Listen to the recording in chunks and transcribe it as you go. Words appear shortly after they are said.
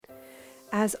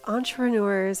As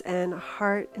entrepreneurs and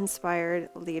heart-inspired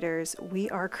leaders, we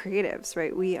are creatives,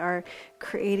 right? We are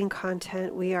creating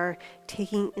content. We are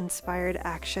taking inspired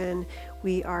action.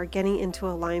 We are getting into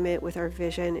alignment with our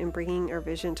vision and bringing our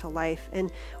vision to life.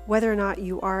 And whether or not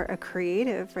you are a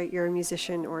creative, right? You're a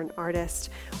musician or an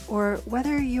artist, or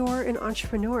whether you're an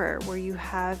entrepreneur where you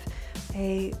have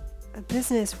a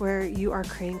business where you are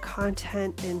creating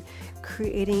content and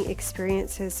creating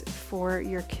experiences for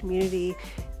your community.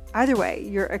 Either way,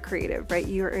 you're a creative, right?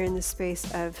 You're in the space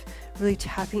of really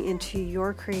tapping into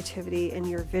your creativity and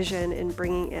your vision and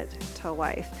bringing it to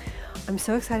life. I'm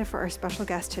so excited for our special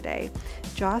guest today.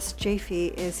 Jaffe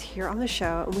is here on the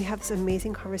show, and we have this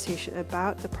amazing conversation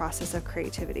about the process of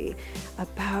creativity,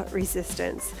 about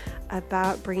resistance,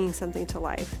 about bringing something to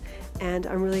life. And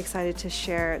I'm really excited to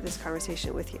share this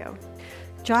conversation with you.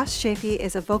 Jaffe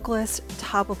is a vocalist,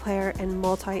 tabla player, and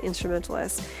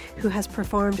multi-instrumentalist who has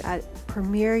performed at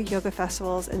premier yoga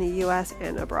festivals in the US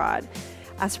and abroad.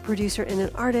 As a producer and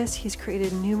an artist, he's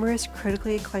created numerous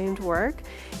critically acclaimed work,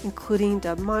 including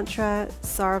Dub Mantra,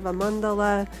 Sarva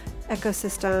Mandala,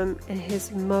 Ecosystem, and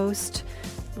his most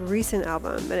recent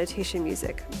album, Meditation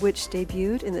Music, which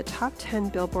debuted in the top 10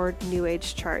 Billboard New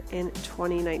Age chart in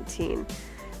 2019.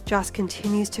 Joss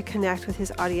continues to connect with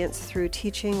his audience through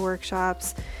teaching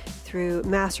workshops, through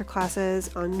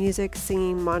masterclasses on music,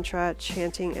 singing, mantra,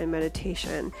 chanting, and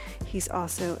meditation. He's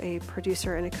also a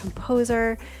producer and a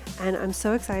composer, and I'm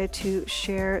so excited to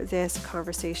share this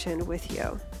conversation with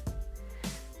you.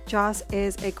 Joss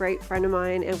is a great friend of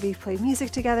mine, and we've played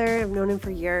music together. I've known him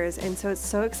for years, and so it's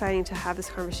so exciting to have this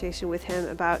conversation with him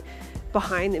about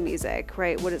behind the music,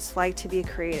 right? What it's like to be a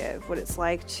creative, what it's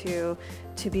like to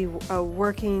be a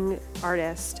working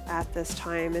artist at this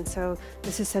time. And so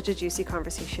this is such a juicy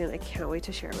conversation. I can't wait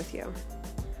to share it with you.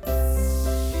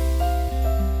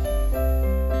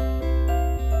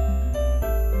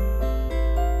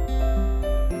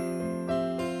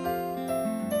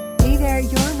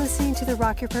 You're listening to the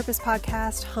Rock Your Purpose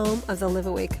podcast, home of the Live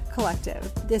Awake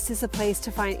Collective. This is a place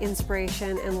to find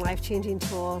inspiration and life-changing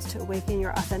tools to awaken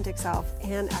your authentic self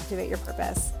and activate your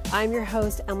purpose. I'm your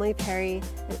host, Emily Perry,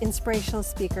 an inspirational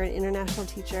speaker and international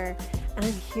teacher, and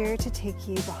I'm here to take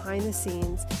you behind the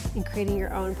scenes in creating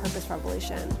your own purpose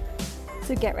revolution.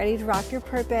 So get ready to rock your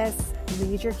purpose,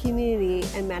 lead your community,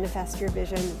 and manifest your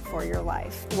vision for your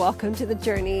life. Welcome to the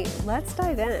journey. Let's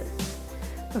dive in.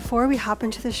 Before we hop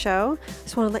into the show, I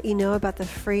just want to let you know about the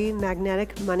free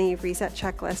magnetic money reset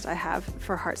checklist I have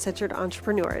for heart-centered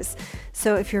entrepreneurs.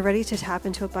 So if you're ready to tap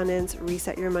into abundance,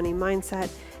 reset your money mindset,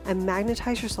 and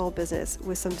magnetize your soul business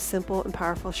with some simple and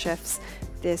powerful shifts,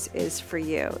 this is for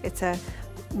you. It's a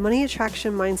money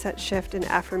attraction mindset shift and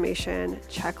affirmation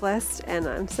checklist, and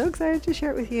I'm so excited to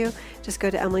share it with you. Just go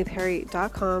to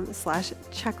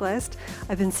emilyperry.com/checklist.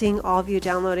 I've been seeing all of you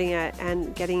downloading it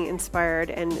and getting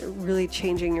inspired and really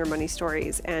changing your money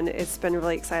stories, and it's been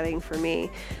really exciting for me,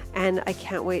 and I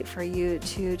can't wait for you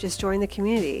to just join the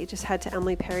community. Just head to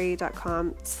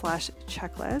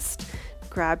emilyperry.com/checklist.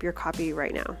 Grab your copy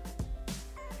right now.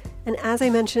 And as I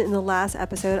mentioned in the last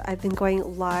episode, I've been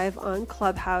going live on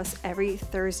Clubhouse every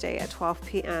Thursday at 12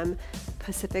 p.m.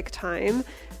 Pacific time.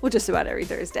 Well, just about every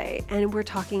Thursday. And we're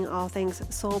talking all things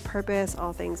soul purpose,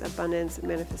 all things abundance,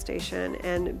 manifestation,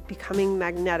 and becoming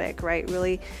magnetic, right?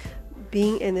 Really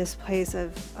being in this place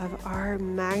of our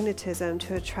magnetism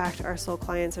to attract our soul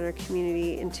clients and our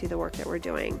community into the work that we're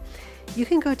doing. You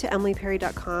can go to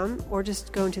emilyperry.com or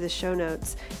just go into the show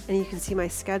notes and you can see my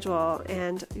schedule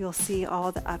and you'll see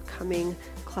all the upcoming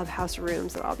Clubhouse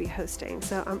rooms that I'll be hosting.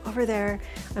 So I'm over there.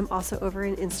 I'm also over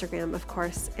in Instagram, of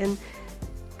course. And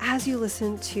as you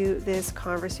listen to this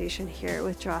conversation here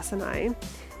with Joss and I,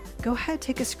 go ahead,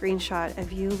 take a screenshot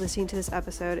of you listening to this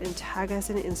episode and tag us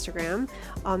in Instagram.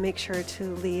 I'll make sure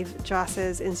to leave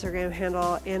Joss's Instagram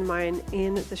handle and mine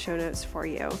in the show notes for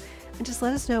you. And just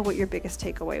let us know what your biggest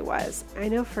takeaway was. I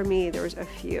know for me, there was a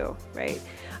few, right?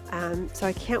 So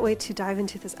I can't wait to dive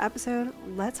into this episode.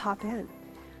 Let's hop in.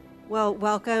 Well,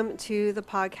 welcome to the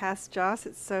podcast, Joss.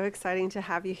 It's so exciting to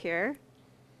have you here.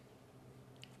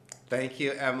 Thank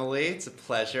you, Emily. It's a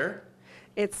pleasure.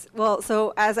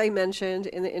 So as I mentioned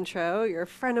in the intro, you're a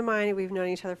friend of mine. We've known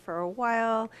each other for a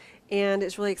while, and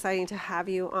it's really exciting to have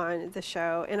you on the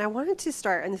show. And I wanted to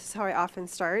start, and this is how I often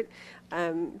start,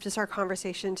 just our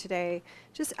conversation today,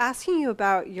 just asking you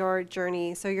about your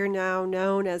journey. So you're now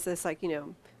known as this,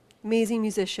 amazing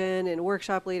musician and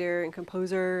workshop leader and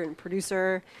composer and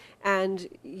producer, and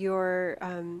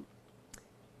you've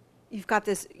got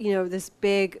this, this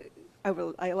big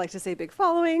I like to say big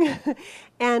following.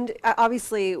 And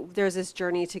obviously, there's this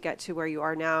journey to get to where you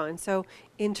are now. And so,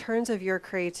 in terms of your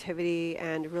creativity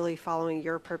and really following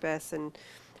your purpose and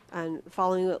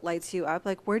following what lights you up,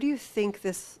 like where do you think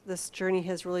this journey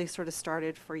has really sort of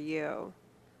started for you?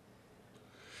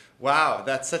 Wow,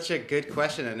 that's such a good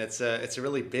question, and it's a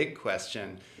really big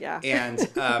question. Yeah. And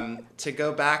to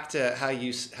go back to how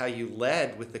you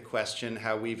led with the question,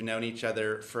 how we've known each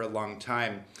other for a long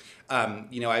time.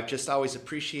 I've just always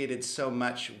appreciated so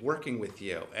much working with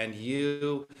you, and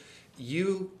you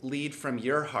lead from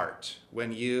your heart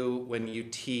when you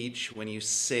teach, when you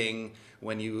sing,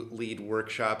 when you lead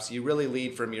workshops. You really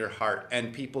lead from your heart,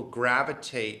 and people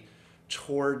gravitate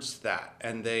towards that,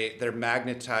 and they're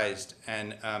magnetized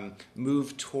and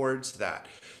move towards that.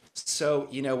 So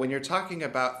when you're talking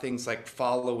about things like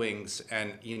followings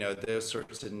and those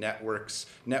sorts of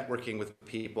networking with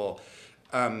people,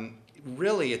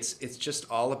 really it's just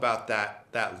all about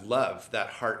that love, that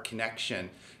heart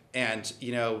connection, and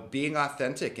being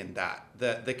authentic in that.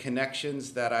 The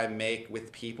connections that I make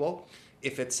with people,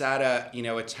 if it's at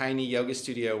a tiny yoga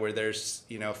studio where there's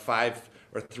five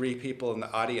or three people in the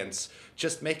audience,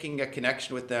 just making a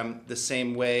connection with them the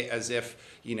same way as if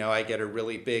I get a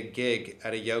really big gig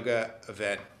at a yoga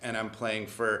event and I'm playing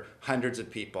for hundreds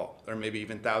of people or maybe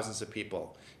even thousands of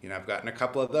people. I've gotten a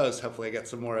couple of those. Hopefully, I get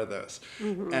some more of those.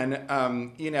 Hmm. And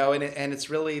and it's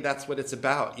really, that's what it's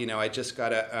about. I just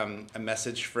got a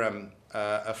message from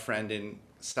a friend in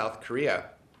South Korea,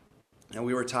 and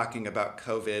we were talking about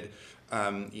COVID,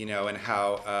 and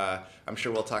how I'm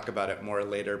sure we'll talk about it more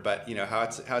later. But how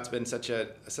it's been such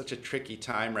a tricky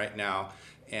time right now,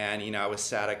 and I was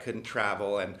sad I couldn't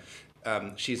travel, and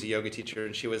she's a yoga teacher,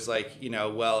 and she was like,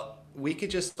 well, we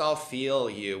could just all feel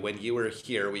you when you were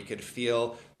here. We could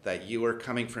feel that you were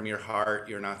coming from your heart.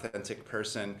 You're an authentic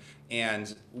person,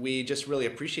 and we just really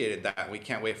appreciated that. We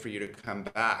can't wait for you to come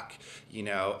back.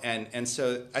 And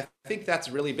so I think that's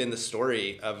really been the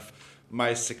story of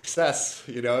my success,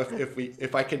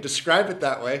 if I can describe it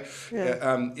that way,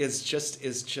 Yeah. is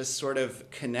just sort of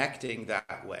connecting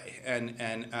that way. And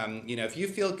if you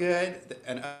feel good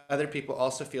and other people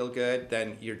also feel good,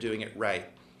 then you're doing it right.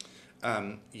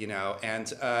 And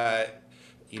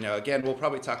again, we'll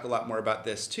probably talk a lot more about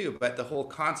this too, but the whole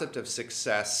concept of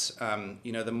success,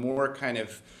 the more kind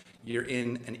of you're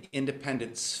in an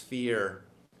independent sphere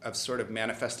of sort of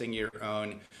manifesting your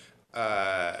own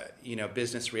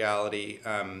business reality,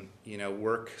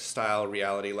 work style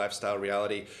reality, lifestyle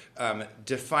reality.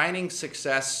 Defining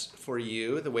success for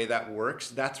you, the way that works,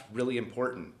 that's really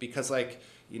important because, like,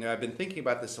 I've been thinking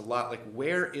about this a lot. Like,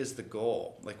 where is the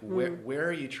goal? Like, where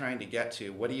are you trying to get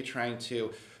to? What are you trying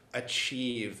to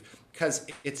achieve? Because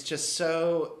it's just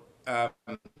so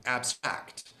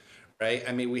abstract, right?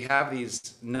 I mean, we have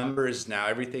these numbers now.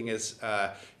 Everything is,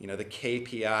 the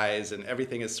KPIs, and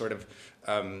everything is sort of,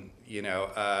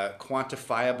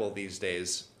 quantifiable these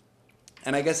days.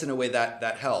 And I guess in a way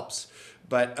that helps.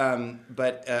 But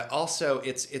also,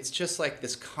 it's just like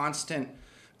this constant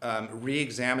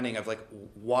re-examining of, like,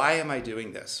 why am I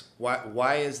doing this?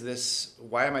 Why is this?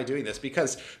 Why am I doing this?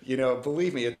 Because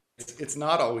believe me, it's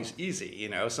not always easy.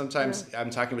 Yeah. Sometimes I'm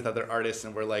talking with other artists,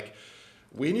 and we're like,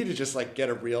 we need to just, like, get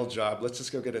a real job. Let's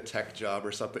just go get a tech job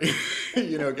or something.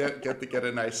 Get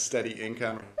a nice steady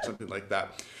income or something like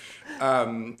that.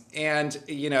 And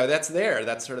that's there.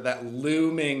 That's sort of that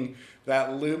looming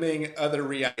other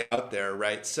reality out there,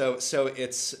 right? So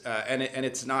it's and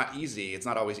it's not easy. It's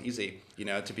not always easy,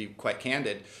 to be quite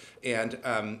candid. And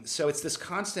so it's this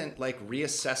constant, like,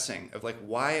 reassessing of, like,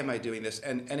 why am I doing this?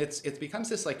 And it becomes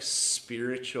this, like,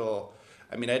 spiritual.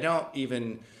 I mean, I don't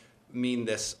even mean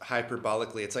this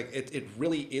hyperbolically. It's like it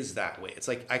really is that way. It's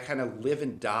like I kind of live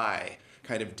and die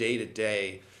kind of day to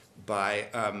day by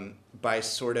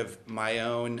sort of my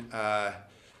own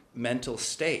mental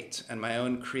state and my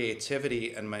own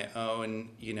creativity and my own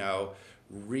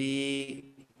re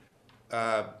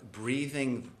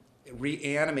breathing,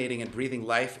 reanimating and breathing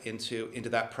life into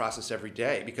that process every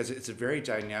day, because it's very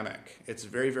dynamic. It's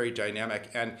very, very dynamic.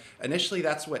 And initially,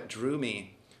 that's what drew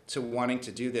me to wanting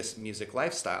to do this music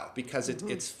lifestyle, because Hmm.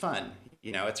 it's fun.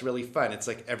 It's really fun. It's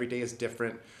like every day is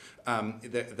different.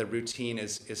 The routine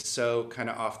is so kind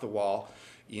of off the wall.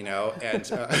 And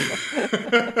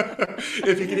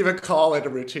if you can even call it a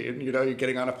routine, you're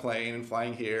getting on a plane and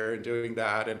flying here and doing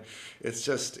that, and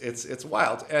it's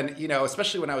wild. And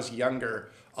especially when I was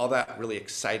younger, all that really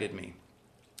excited me.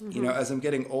 Hmm. As I'm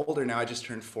getting older now, I just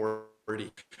turned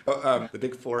 40, the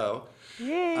big 40.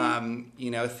 Yay.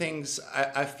 Things,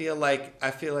 I feel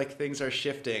like things are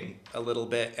shifting a little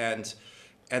bit,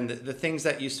 and the things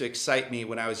that used to excite me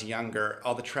when I was younger,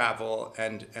 all the travel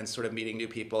and sort of meeting new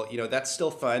people, that's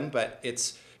still fun, but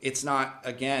it's not,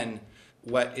 again,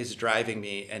 what is driving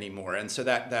me anymore. And so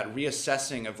that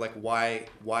reassessing of like, why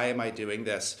am I doing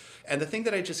this? And the thing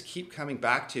that I just keep coming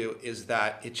back to is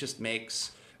that it just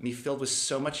makes me filled with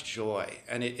so much joy.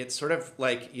 And it's sort of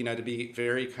like, to be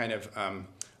very kind of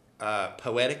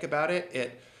poetic about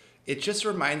it just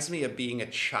reminds me of being a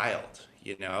child,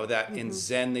 that in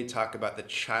Zen they talk about the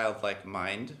childlike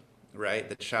mind, right?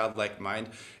 The childlike mind.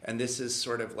 And this is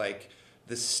sort of like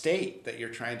the state that you're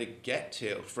trying to get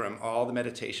to from all the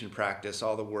meditation practice,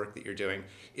 all the work that you're doing,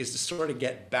 is to sort of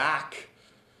get back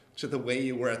to the way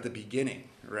you were at the beginning,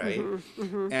 right?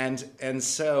 And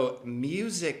so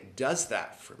music does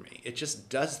that for me. It just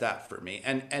does that for me.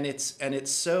 And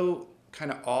it's so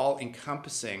kind of all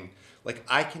encompassing. Like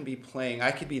I can be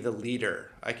the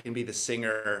leader, I can be the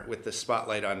singer with the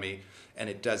spotlight on me, and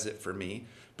it does it for me.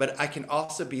 But I can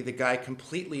also be the guy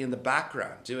completely in the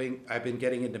background I've been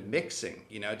getting into mixing,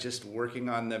 just working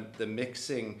on the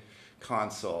mixing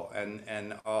console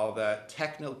and all the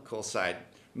technical side.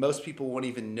 Most people won't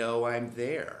even know I'm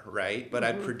there, right? But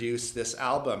I produce this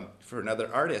album for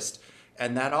another artist,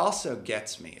 and that also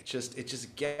gets me. It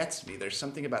just gets me. There's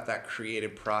something about that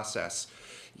creative process,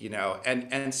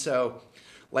 and so,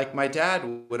 like my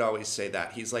dad would always say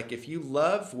that. He's like, if you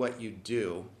love what you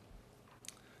do,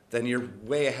 then you're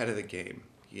way ahead of the game.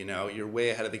 You're way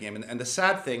ahead of the game. And the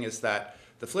sad thing is that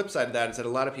the flip side of that is that a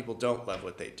lot of people don't love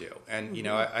what they do. And,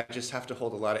 I just have to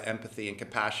hold a lot of empathy and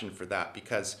compassion for that,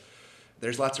 because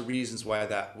there's lots of reasons why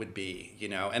that would be,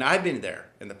 and I've been there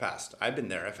in the past. I've been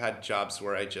there. I've had jobs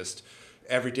where I just,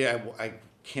 every day I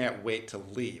can't wait to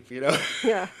leave,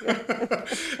 Yeah.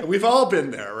 We've all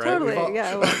been there, right? Totally.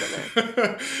 Yeah, we've all been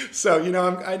there. So,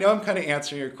 I know I'm kind of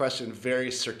answering your question very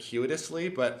circuitously,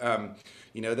 but,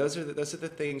 those are the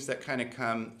things that kind of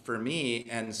come for me,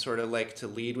 and sort of like to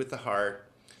lead with the heart,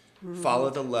 follow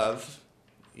the love,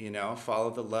 follow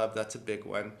the love. That's a big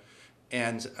one.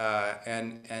 And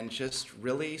just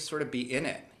really sort of be in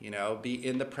it, be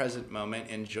in the present moment,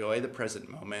 enjoy the present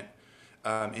moment.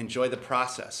 Enjoy the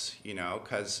process,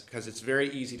 because it's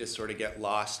very easy to sort of get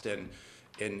lost in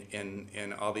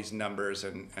all these numbers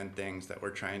and things that we're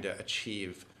trying to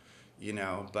achieve,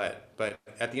 But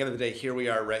at the end of the day, here we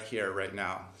are, right here, right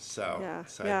now. So yeah.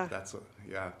 That's what,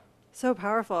 yeah. So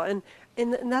powerful. And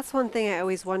that's one thing I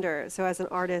always wonder. So as an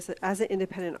artist, as an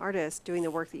independent artist doing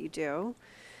the work that you do,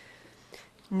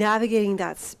 navigating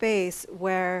that space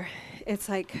where it's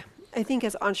like, I think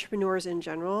as entrepreneurs in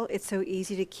general, it's so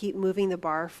easy to keep moving the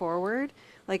bar forward.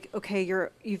 Like, okay,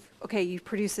 you've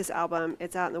produced this album,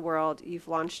 it's out in the world, you've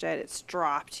launched it, it's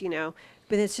dropped,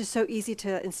 but it's just so easy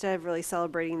to, instead of really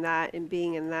celebrating that and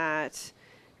being in that,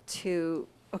 to,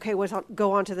 okay,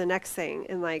 go on to the next thing,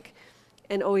 and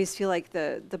always feel like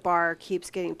the bar keeps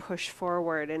getting pushed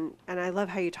forward. And I love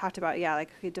how you talked about,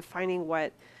 defining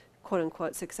what quote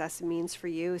unquote success means for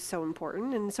you is so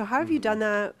important. And so how have you done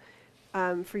that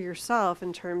for yourself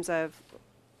in terms of,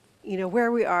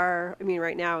 where we are? I mean,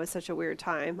 right now is such a weird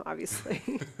time, obviously.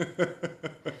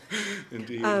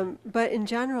 Indeed. But in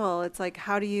general, it's like,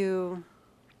 did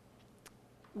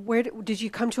you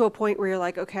come to a point where you're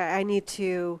like, okay, I need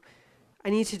to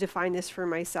define this for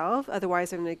myself.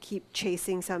 Otherwise, I'm going to keep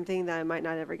chasing something that I might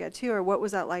not ever get to. Or what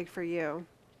was that like for you?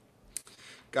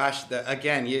 Gosh,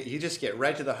 again, you just get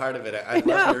right to the heart of it. I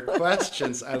love your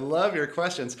questions. I love your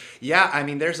questions. Yeah, I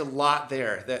mean, there's a lot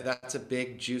there. That's a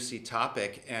big, juicy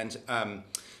topic. And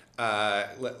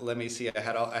let me see. I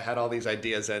had all these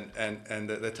ideas, and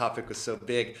the topic was so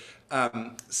big. I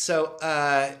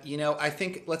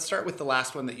think let's start with the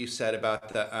last one that you said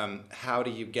about the how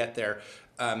do you get there.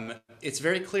 It's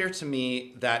very clear to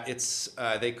me that it's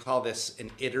they call this an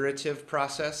iterative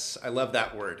process. I love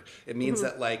that word. It means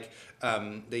that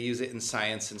they use it in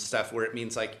science and stuff, where it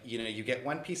means you get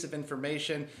one piece of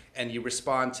information and you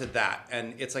respond to that,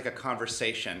 and it's like a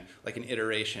conversation, like an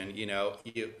iteration. You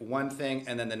one thing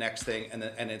and then the next thing,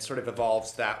 and it sort of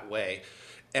evolves that way,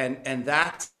 and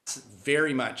that's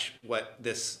very much what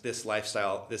this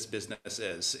lifestyle, this business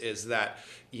is that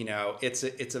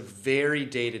it's a very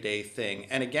day-to-day thing.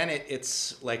 And again,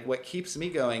 it's like what keeps me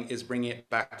going is bringing it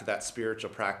back to that spiritual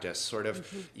practice sort of.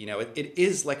 It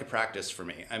is like a practice for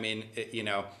me. I mean,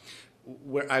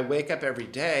 where I wake up every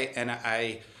day and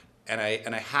I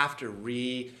have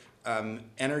to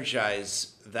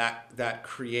energize that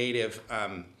creative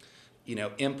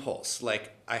impulse.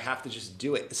 Like I have to just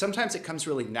do it. Sometimes it comes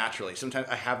really naturally. Sometimes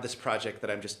I have this project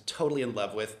that I'm just totally in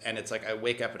love with, and it's like I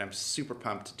wake up and I'm super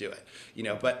pumped to do it.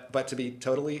 But to be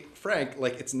totally frank,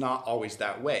 like it's not always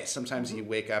that way. Sometimes you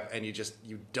wake up and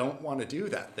you don't want to do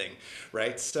that thing,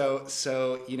 right? So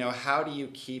how do you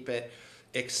keep it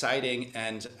exciting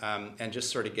and just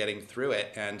sort of getting through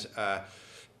it and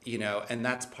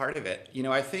that's part of it.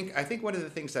 I think one of the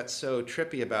things that's so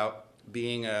trippy about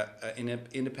being an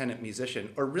independent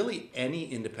musician, or really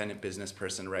any independent business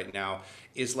person right now,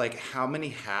 is like how many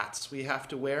hats we have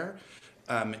to wear.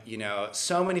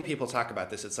 So many people talk about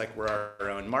this. It's like we're our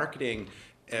own marketing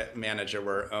manager,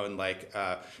 we're our own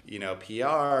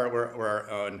PR, we're our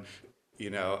own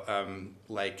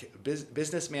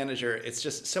business manager. It's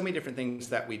just so many different things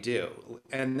that we do,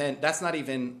 and then that's not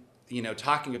even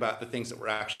talking about the things that we're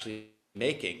actually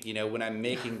making. When I'm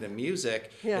making the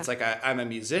music, Yeah. it's like I'm a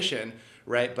musician,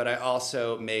 right? But I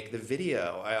also make the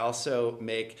video. I also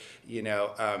make, I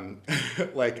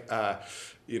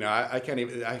can't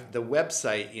even, the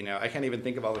website, I can't even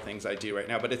think of all the things I do right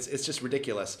now, but it's just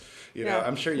ridiculous. Yeah.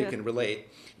 I'm sure you Yeah. can relate.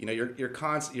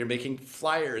 You're making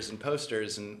flyers and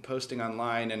posters and posting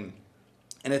online, and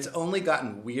it's only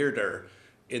gotten weirder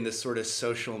in this sort of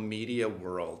social media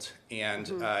world. And,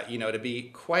 to be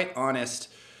quite honest,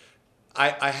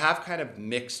 I have kind of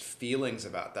mixed feelings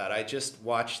about that. I just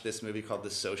watched this movie called The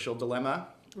Social Dilemma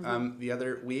the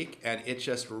other week, and it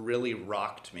just really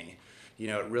rocked me.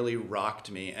 It really rocked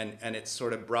me. And it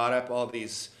sort of brought up all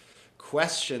these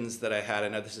questions that I had. I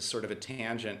know this is sort of a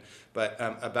tangent, but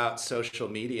about social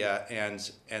media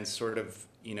and sort of,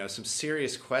 some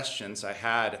serious questions I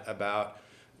had about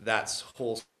that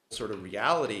whole sort of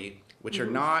reality, which are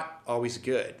not always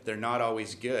good. They're not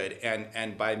always good.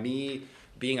 And by me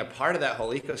being a part of that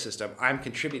whole ecosystem, I'm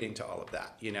contributing to all of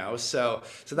that, So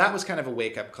that was kind of a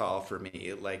wake up call for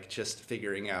me, like just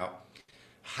figuring out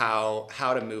how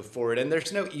to move forward. And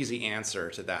there's no easy answer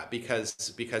to that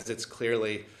because it's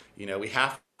clearly, we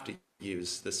have to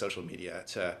use the social media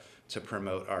to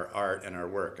promote our art and our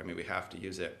work. I mean, we have to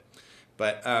use it.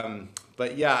 But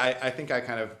yeah, I think I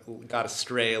kind of got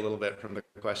astray a little bit from the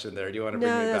question there. Do you want to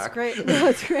bring me That's back? great. No,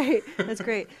 that's great. That's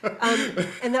great.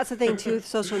 And that's the thing too with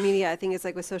social media. I think it's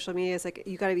like with social media, it's like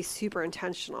you got to be super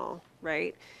intentional,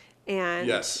 right? And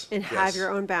Yes. and have Yes.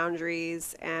 your own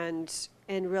boundaries and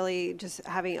really just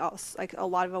having like a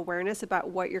lot of awareness about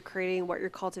what you're creating, what you're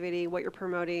cultivating, what you're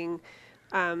promoting,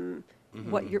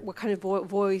 what kind of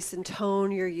voice and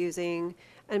tone you're using.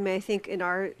 I mean, I think in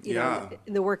our, Yeah.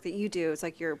 in the work that you do, it's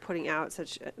like you're putting out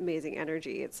such amazing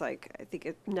energy. It's like, I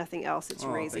think nothing else, it's Oh,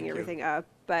 raising thank you. everything up.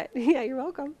 But yeah, you're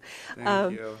welcome.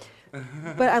 Thank you.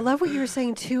 But I love what you were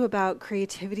saying too about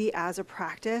creativity as a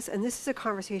practice. And this is a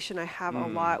conversation I have a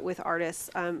lot with artists.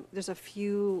 There's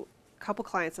couple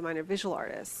clients of mine are visual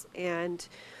artists. And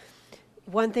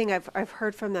one thing I've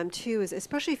heard from them too is,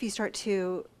 especially if you start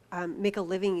to make a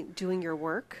living doing your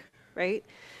work, right?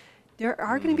 There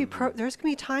are going to be there's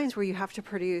going to be times where you have to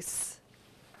produce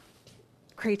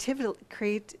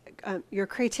your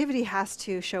creativity has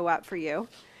to show up for you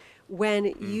when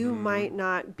you might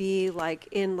not be like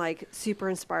in like super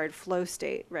inspired flow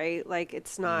state, right? Like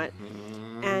it's not,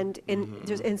 and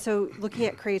so looking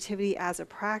at creativity as a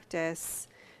practice,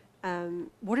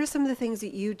 what are some of the things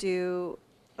that you do,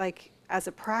 like as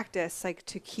a practice, like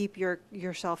to keep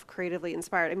yourself creatively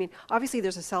inspired? I mean, obviously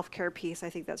there's a self-care piece. I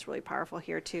think that's really powerful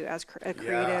here too, as a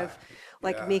creative,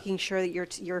 like Yeah. making sure that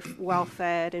you're well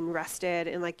fed and rested,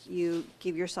 and like you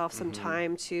give yourself some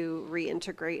time to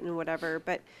reintegrate and whatever.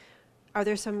 But are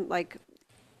there some, like,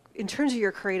 in terms of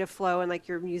your creative flow and like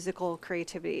your musical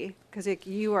creativity, because like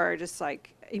you are just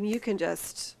like, I mean, you can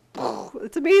just,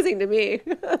 it's amazing to me,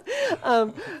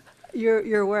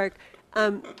 your work.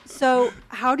 So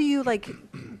how do you like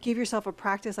give yourself a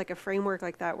practice, like a framework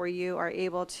like that, where you are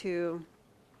able to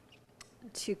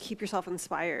keep yourself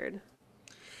inspired?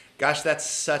 Gosh, that's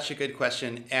such a good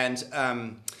question. And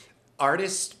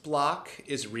artist block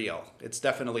is real. It's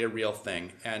definitely a real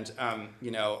thing. And,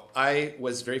 I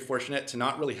was very fortunate to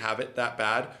not really have it that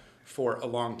bad for a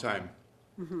long time,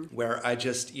 where I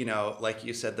just, like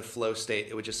you said, the flow state,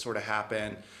 it would just sort of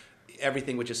happen.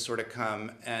 Everything would just sort of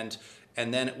come. And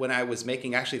then when I was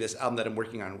making actually this album that I'm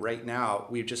working on right now,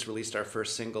 we just released our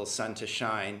first single, Sun to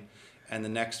Shine. And the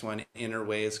next one, Inner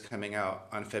Way, is coming out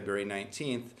on February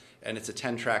 19th. And it's a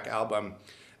 10-track album.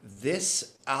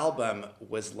 This album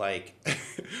was like,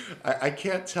 I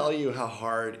can't tell you how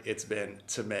hard it's been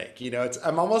to make.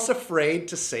 I'm almost afraid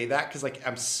to say that because like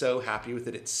I'm so happy with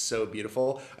it. It's so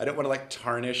beautiful. I don't want to like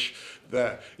tarnish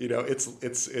the,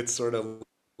 it's sort of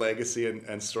legacy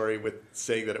and story with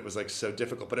saying that it was like so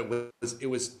difficult, but it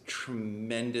was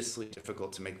tremendously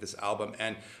difficult to make this album,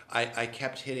 and I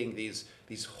kept hitting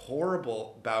these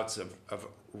horrible bouts of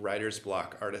writer's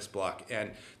block, artist block,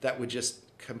 and that would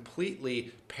just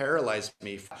completely paralyze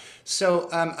me. So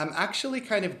I'm actually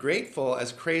kind of grateful,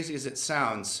 as crazy as it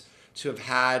sounds, to have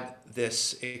had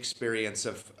this experience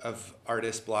of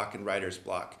artist block and writer's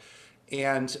block.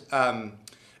 And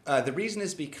the reason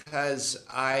is because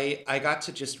I got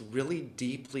to just really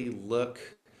deeply look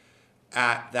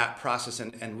at that process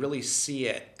and really see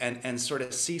it and sort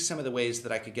of see some of the ways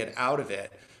that I could get out of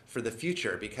it for the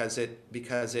future, because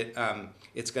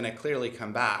it's going to clearly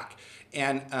come back.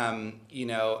 And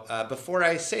before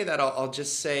I say that, I'll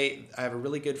just say I have a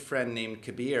really good friend named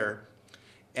Kabir,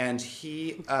 and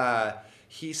he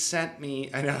sent me,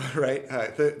 I know, right?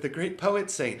 The great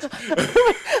poet saint.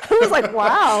 I was like,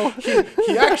 wow.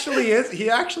 He actually is. He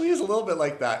actually is a little bit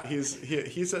like that.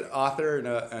 He's an author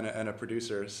and a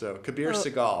producer. So Kabir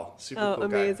Segal, super cool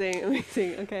amazing, guy.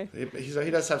 amazing. Okay.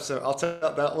 He does have some. I'll tell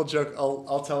that little joke.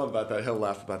 I'll tell him about that. He'll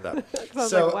laugh about that.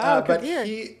 So like, wow, but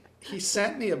Kabir. he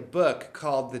sent me a book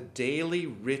called The Daily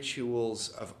Rituals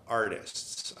of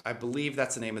Artists. I believe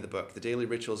that's the name of the book, The Daily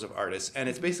Rituals of Artists, and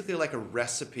it's basically like a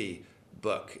recipe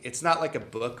book. It's not like a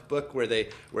book where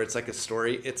it's like a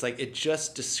story. It's like it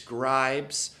just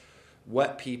describes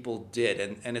what people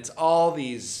did, and it's all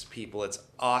these people. It's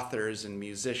authors and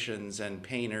musicians and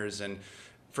painters and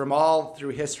from all through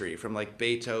history, from like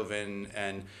Beethoven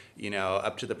and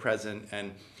up to the present,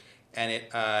 and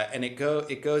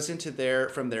it goes into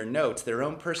from their notes, their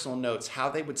own personal notes, how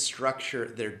they would structure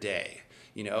their day.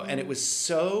 And it was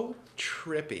so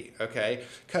trippy, okay?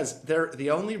 Because the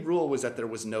only rule was that there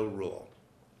was no rule.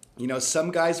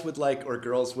 Some guys would or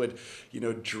girls would,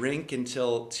 drink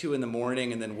until 2 a.m.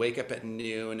 and then wake up at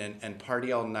noon and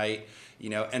party all night,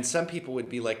 and some people would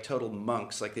be like total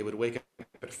monks. Like they would wake up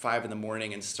at 5 a.m.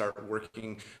 and start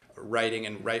writing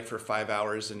and write for 5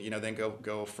 hours and, then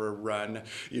go for a run,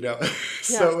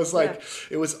 So it was like,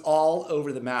 it was all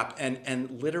over the map.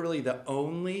 And literally the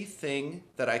only thing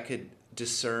that I could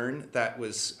discern that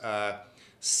was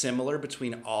similar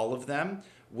between all of them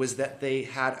was that they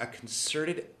had a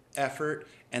concerted effort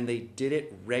and they did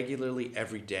it regularly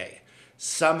every day.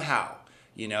 Somehow,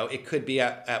 it could be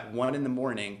at 1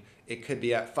 a.m, it could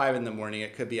be at 5 a.m,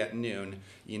 it could be at noon,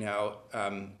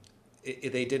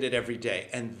 they did it every day.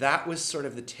 And that was sort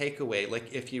of the takeaway.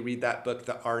 Like if you read that book,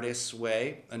 The Artist's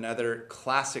Way, another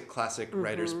classic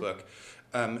writer's book,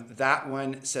 that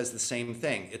one says the same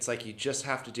thing. It's like you just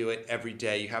have to do it every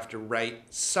day. You have to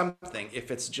write something.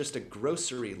 If it's just a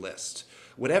grocery list,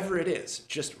 whatever it is,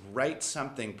 just write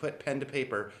something, put pen to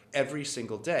paper every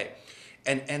single day.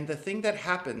 And the thing that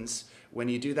happens when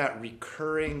you do that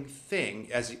recurring thing,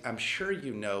 as I'm sure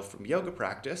you know from yoga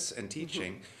practice and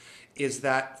teaching, is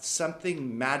that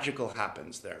something magical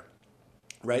happens there,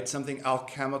 right? Something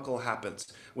alchemical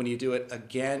happens when you do it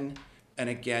again and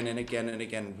again and again and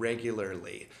again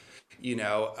regularly.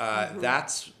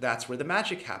 That's where the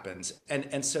magic happens.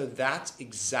 And so that's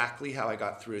exactly how I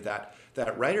got through that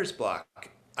writer's block.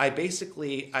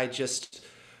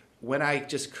 When I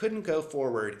just couldn't go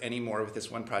forward anymore with this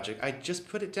one project, I just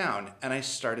put it down and I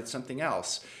started something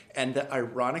else. And the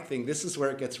ironic thing, this is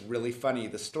where it gets really funny,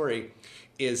 the story,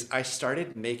 is I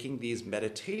started making these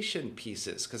meditation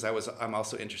pieces because I'm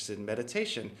also interested in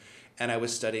meditation. And I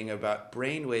was studying about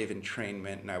brainwave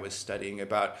entrainment, and I was studying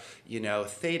about,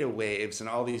 theta waves and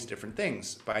all these different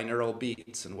things, binaural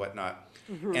beats and whatnot.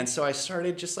 Mm-hmm. And so I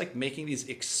started just like making these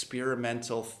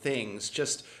experimental things,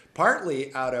 just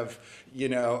partly out of,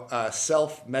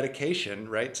 self-medication,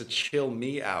 right, to chill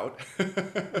me out,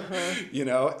 and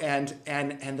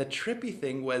the trippy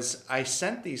thing was I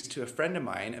sent these to a friend of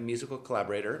mine, a musical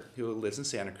collaborator who lives in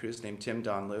Santa Cruz named Tim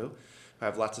Donlu, who I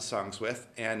have lots of songs with,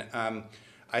 and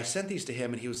I sent these to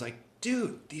him and he was like,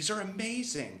 dude, these are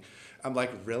amazing. I'm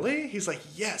like, really? He's like,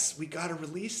 yes, we got to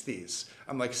release these.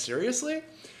 I'm like, seriously?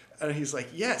 And he's like,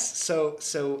 yes.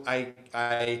 So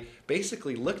I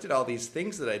basically looked at all these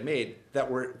things that I'd made that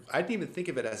I didn't even think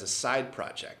of it as a side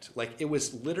project. Like it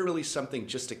was literally something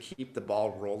just to keep the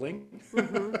ball rolling,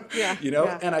 mm-hmm. Yeah,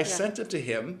 and I sent it to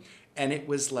him and it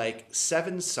was like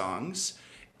 7 songs.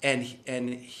 And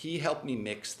he helped me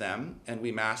mix them, and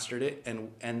we mastered it,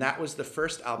 and that was the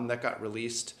first album that got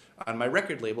released on my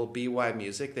record label, BY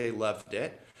Music. They loved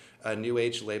it, a new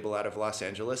age label out of Los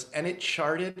Angeles, and it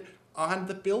charted on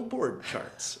the Billboard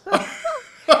charts.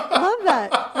 Love that,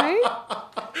 right?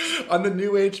 On the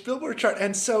new age Billboard chart.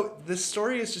 And so the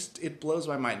story is it blows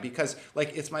my mind because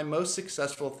like it's my most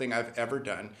successful thing I've ever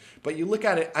done. But you look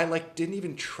at it, I like didn't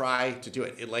even try to do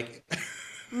it. It like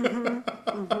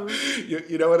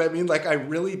You know what I mean? Like I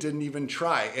really didn't even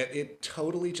try. It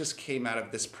totally just came out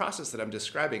of this process that I'm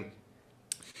describing.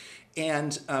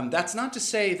 And that's not to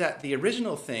say that the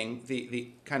original thing,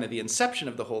 the kind of the inception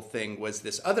of the whole thing was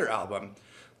this other album.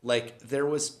 Like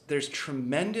there's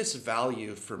tremendous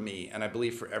value for me, and I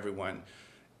believe for everyone,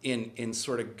 in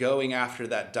sort of going after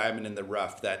that diamond in the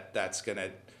rough that's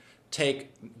gonna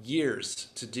take years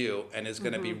to do and is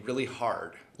going to be really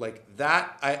hard. Like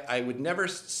that, I would never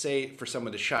say for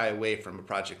someone to shy away from a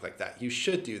project like that. You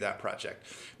should do that project.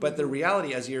 But the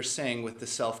reality, as you're saying, with the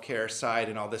self-care side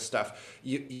and all this stuff,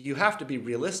 you have to be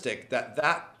realistic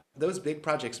that those big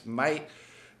projects might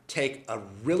take a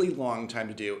really long time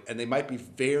to do, and they might be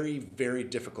very, very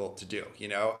difficult to do,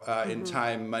 in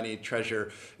time, money, treasure,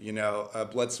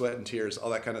 blood, sweat, and tears, all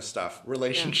that kind of stuff,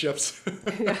 relationships,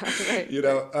 Yeah, right.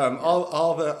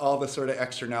 all the sort of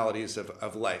externalities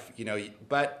of life,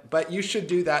 but you should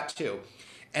do that too.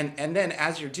 And then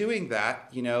as you're doing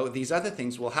that, these other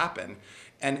things will happen.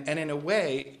 And in a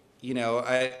way,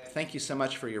 I thank you so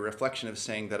much for your reflection of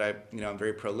saying that I'm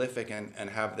very prolific and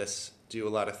have this do a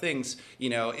lot of things.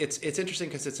 It's interesting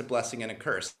because it's a blessing and a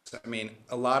curse. I mean,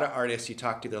 a lot of artists you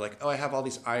talk to, they're like, oh, I have all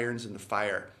these irons in the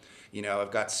fire. I've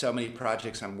got so many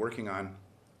projects I'm working on.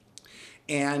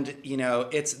 And,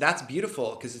 that's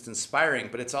beautiful because it's inspiring,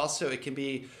 but it's also, it can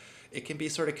be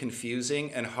sort of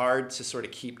confusing and hard to sort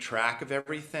of keep track of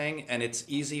everything. And it's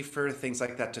easy for things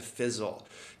like that to fizzle,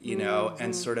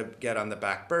 and sort of get on the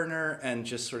back burner and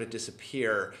just sort of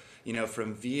disappear,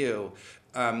 from view.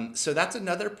 So that's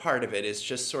another part of it, is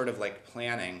just sort of like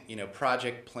planning,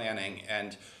 project planning.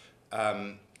 And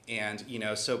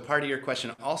so part of your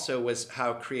question also was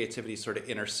how creativity sort of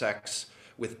intersects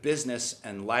with business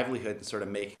and livelihood and sort of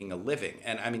making a living.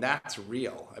 And I mean, that's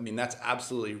real. I mean, that's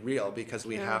absolutely real, because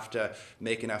we have to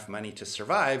make enough money to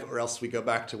survive, or else we go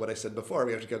back to what I said before,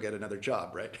 we have to go get another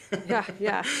job, right?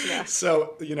 Yeah.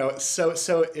 So, in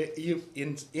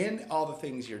all the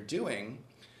things you're doing,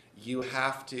 you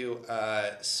have to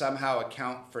somehow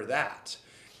account for that.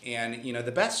 And,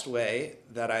 the best way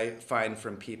that I find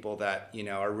from people that,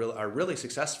 are really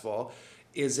successful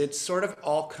is it sort of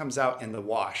all comes out in the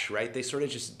wash, right? They sort of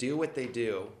just do what they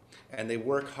do, and they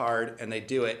work hard and they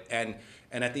do it. And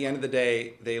at the end of the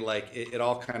day, they it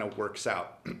all kind of works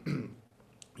out.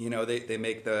 They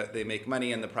make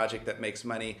money, and the project that makes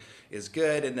money is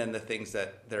good. And then the things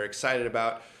that they're excited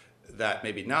about that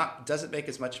maybe doesn't make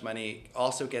as much money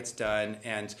also gets done.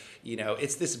 And,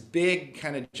 it's this big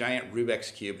kind of giant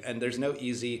Rubik's Cube, and there's no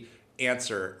easy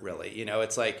answer really.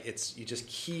 It's like, you just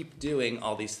keep doing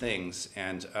all these things.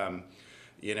 And,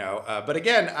 but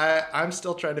again, I'm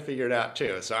still trying to figure it out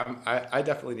too. So I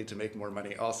definitely need to make more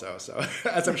money also. So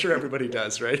as I'm sure everybody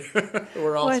does, right?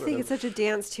 We're all I think it's such a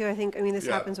dance too. This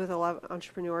happens with a lot of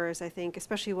entrepreneurs, I think,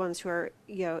 especially ones who are,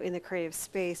 in the creative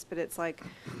space, but it's like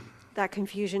that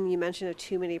confusion you mentioned of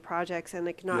too many projects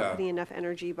and not putting enough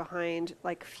energy behind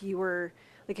fewer.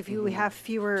 If we have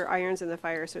fewer irons in the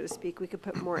fire, so to speak, we could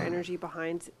put more energy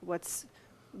behind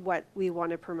what we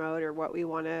want to promote or what we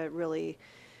want to really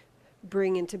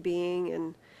bring into being.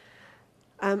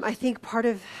 And I think part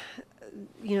of,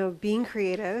 being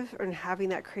creative and having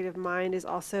that creative mind is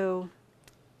also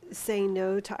saying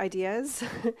no to ideas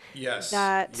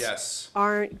that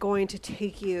aren't going to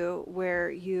take you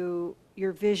where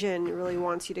your vision really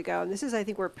wants you to go. And this is, I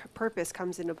think, where purpose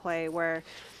comes into play, where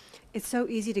it's so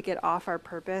easy to get off our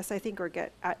purpose, I think, or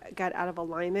get out of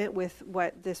alignment with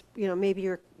what this,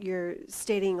 maybe you're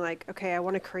stating like, okay, I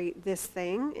want to create this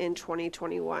thing in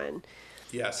 2021.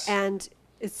 Yes. And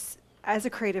it's, as a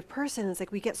creative person, it's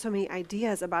like we get so many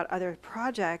ideas about other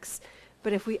projects,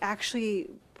 but if we actually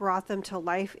brought them to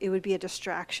life, it would be a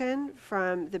distraction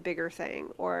from the bigger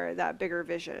thing or that bigger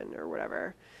vision or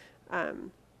whatever.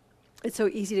 It's so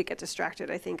easy to get distracted,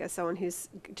 I think, as someone who's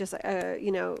just,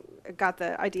 got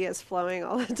the ideas flowing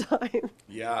all the time.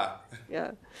 Yeah.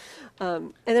 Yeah.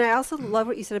 And then I also love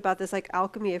what you said about this,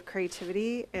 alchemy of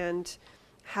creativity and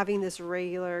having this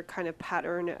regular kind of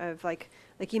pattern of like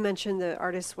you mentioned the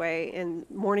artist's way, and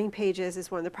morning pages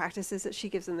is one of the practices that she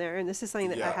gives in there. And this is something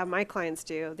that I have my clients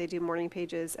do. They do morning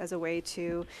pages as a way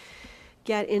to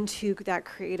get into that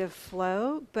creative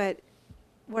flow. But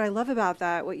what I love about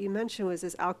that, what you mentioned, was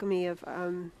this alchemy of,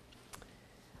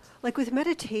 with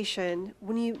meditation,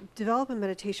 when you develop a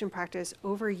meditation practice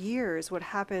over years, what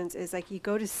happens is you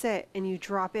go to sit and you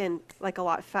drop in a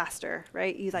lot faster,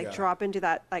 right? You drop into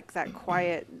that, that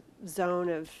quiet zone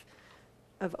of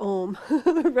Om,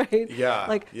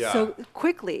 right? So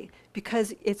quickly,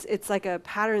 because it's like a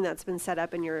pattern that's been set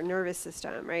up in your nervous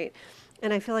system, right?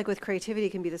 And I feel like with creativity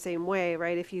it can be the same way,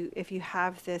 right? If you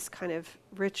have this kind of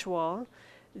ritual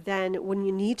then when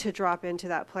you need to drop into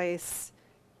that place,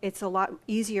 it's a lot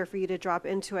easier for you to drop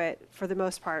into it for the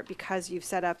most part because you've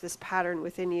set up this pattern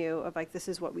within you of like, this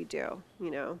is what we do,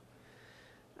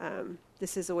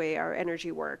 this is the way our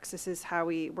energy works. This is how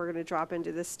we're going to drop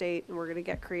into this state and we're going to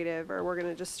get creative, or we're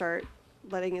going to just start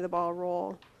letting the ball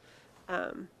roll.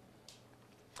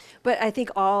 But I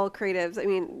think all creatives, I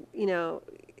mean,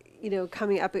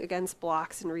 coming up against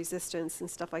blocks and resistance and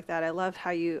stuff like that. I love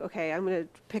how I'm going to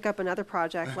pick up another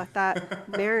project, let that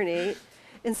marinate.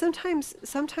 And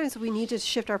sometimes we need to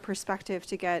shift our perspective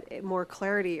to get more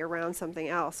clarity around something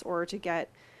else, or to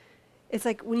get, it's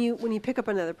like when you pick up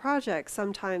another project,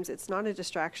 sometimes it's not a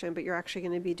distraction, but you're actually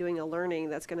going to be doing a learning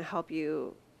that's going to help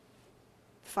you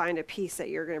find a piece that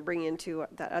you're going to bring into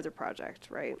that other project,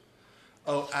 right?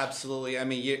 Oh, absolutely. I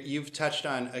mean, you've touched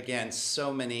on, again,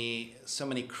 so many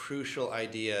crucial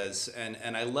ideas,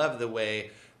 and I love the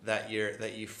way that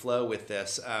you flow with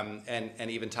this,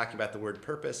 and even talking about the word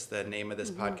purpose. The name of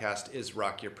this podcast is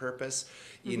Rock Your Purpose.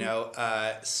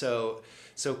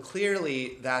 So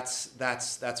clearly that's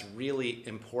really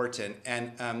important.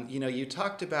 And you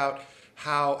talked about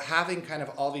how having kind of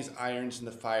all these irons in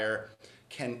the fire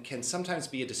can sometimes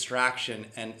be a distraction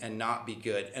and not be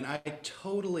good. And I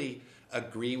totally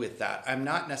agree with that. I'm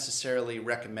not necessarily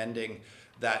recommending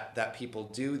that people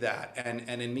do that.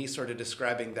 And in me sort of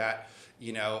describing that,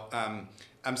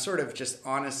 I'm sort of just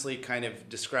honestly kind of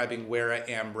describing where I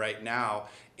am right now.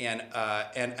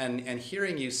 And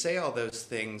hearing you say all those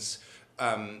things,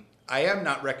 I am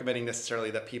not recommending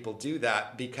necessarily that people do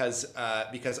that because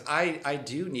I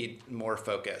do need more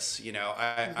focus.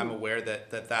 I'm aware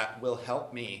that will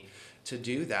help me to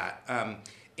do that.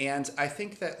 And I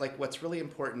think that like what's really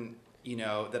important,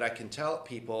 that I can tell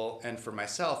people and for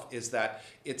myself is that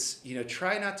it's,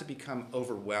 try not to become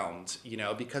overwhelmed,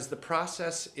 because the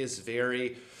process is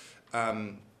very,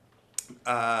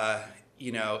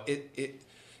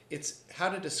 it's how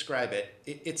to describe it.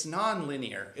 It's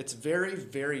non-linear. It's very,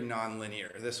 very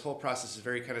non-linear. This whole process is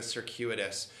very kind of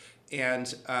circuitous.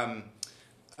 And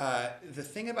the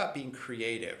thing about being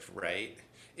creative, right,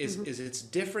 is it's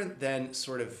different than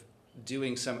sort of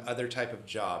doing some other type of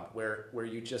job where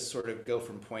you just sort of go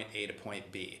from point A to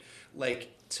point B.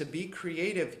 Like, to be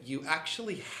creative, you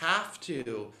actually have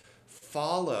to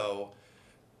follow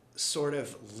sort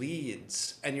of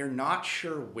leads, and you're not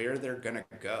sure where they're going to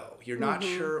go. You're not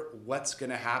sure what's going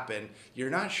to happen. You're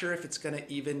not sure if it's going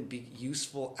to even be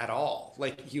useful at all.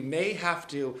 Like, you may have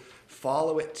to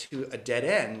follow it to a dead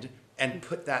end and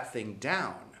put that thing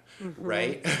down.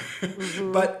 Right?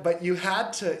 But you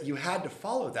had to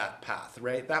follow that path,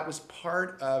 right? That was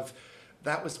part of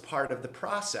the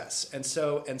process. And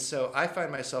so I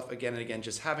find myself again and again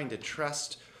just having to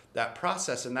trust that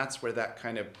process, and that's where that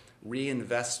kind of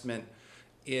reinvestment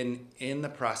in the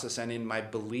process and in my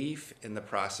belief in the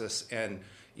process, and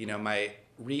my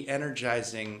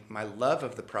re-energizing my love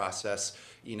of the process,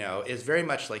 is very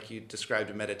much like you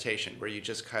described a meditation, where you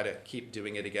just kind of keep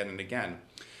doing it again and again.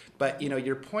 But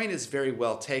your point is very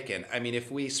well taken. I mean, if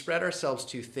we spread ourselves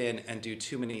too thin and do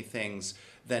too many things,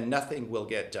 then nothing will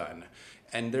get done.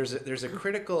 And there's a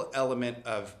critical element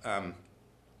of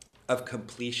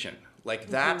completion. Like,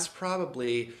 that's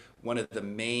probably one of the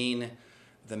main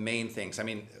things. I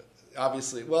mean,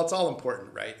 obviously, well, it's all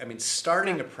important, right? I mean,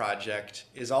 starting a project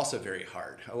is also very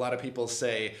hard. A lot of people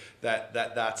say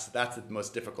that's the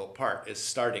most difficult part, is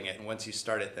starting it. And once you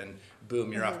start it, then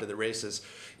boom, you're off to the races.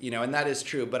 And that is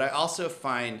true. But I also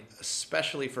find,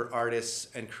 especially for artists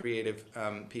and creative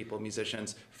people,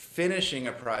 musicians, finishing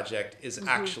a project is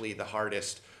actually the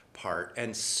hardest part.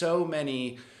 And so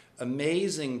many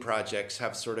amazing projects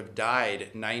have sort of died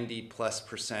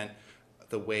 90+%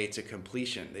 the way to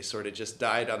completion. They sort of just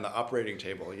died on the operating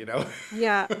table,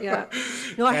 Yeah.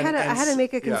 No, I had to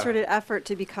make a concerted effort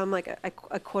to become like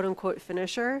a quote unquote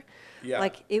finisher. Yeah.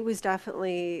 Like, it was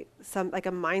definitely a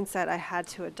mindset I had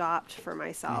to adopt for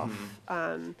myself.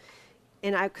 And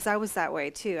because I was that way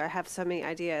too. I have so many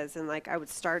ideas, and like I would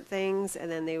start things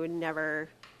and then they would never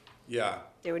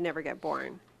get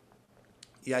born.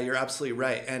 Yeah, you're absolutely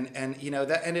right. And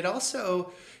that, and it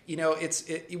also,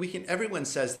 everyone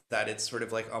says that it's sort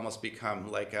of like almost become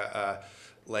like a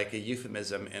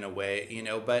euphemism in a way,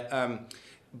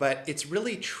 but it's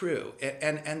really true.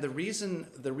 And the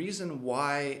reason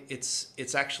why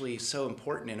it's actually so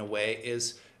important in a way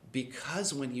is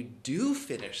because when you do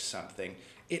finish something,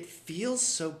 it feels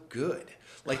so good.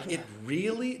 Like, it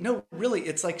really, no, really,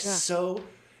 it's like so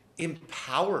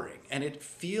empowering, and it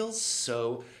feels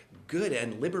so good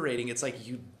and liberating. It's like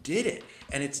you did it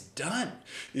and it's done,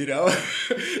 you know.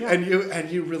 Yeah.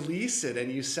 and you release it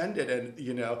and you send it, and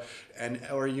you know, and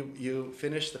or you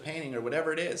finish the painting or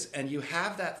whatever it is, and you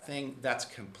have that thing that's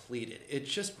completed. It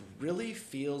just really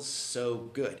feels so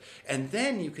good, and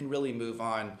then you can really move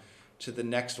on to the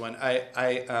next one.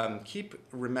 I keep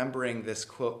remembering this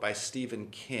quote by Stephen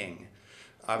King,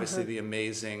 obviously the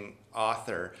amazing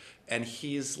author, and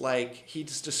he's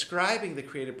describing the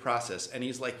creative process, and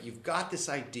he's like, you've got this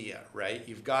idea, right?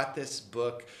 You've got this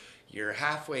book, you're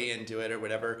halfway into it or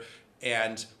whatever,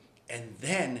 and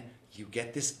then you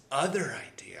get this other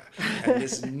idea, and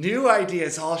this new idea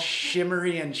is all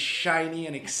shimmery and shiny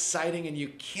and exciting, and you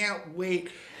can't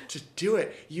wait to do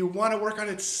it. You want to work on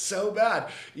it so bad,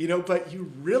 you know, but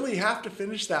you really have to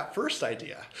finish that first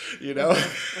idea, you know.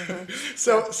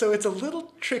 So it's a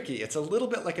little tricky. It's a little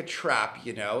bit like a trap,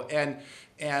 you know, and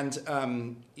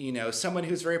you know, someone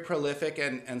who's very prolific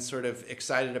and sort of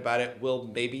excited about it will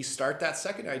maybe start that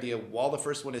second idea while the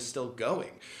first one is still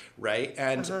going, right?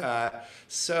 And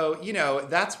so, you know,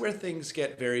 that's where things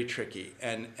get very tricky,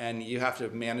 and you have to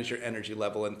manage your energy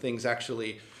level, and things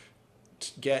actually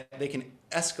they can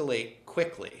escalate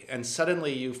quickly, and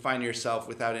suddenly you find yourself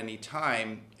without any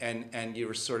time, and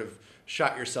you're sort of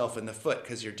shot yourself in the foot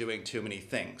because you're doing too many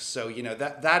things. So, you know,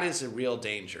 that is a real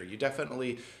danger. You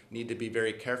definitely need to be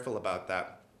very careful about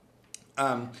that.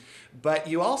 But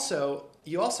you also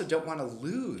don't want to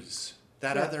lose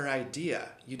that other idea.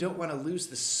 You don't want to lose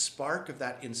the spark of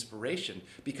that inspiration,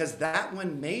 because that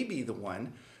one may be the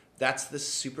one that's the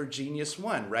super genius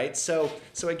one, right? So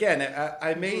again,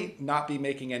 I may not be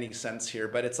making any sense here,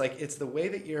 but it's like, it's the way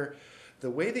that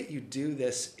you do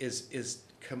this is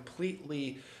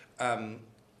completely,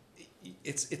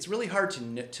 it's really hard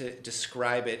to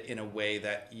describe it in a way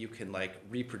that you can like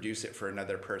reproduce it for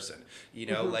another person, you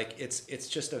know. Like it's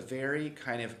just a very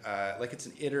kind of like, it's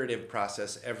an iterative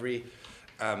process. Every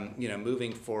you know,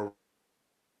 moving forward,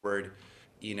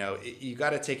 you know, you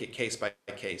got to take it case by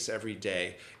case every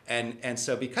day, and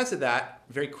so because of that,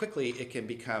 very quickly it can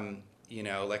become, you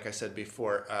know, like I said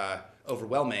before,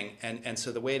 overwhelming, and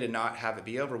so the way to not have it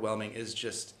be overwhelming is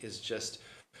just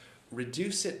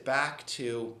reduce it back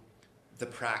to the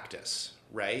practice,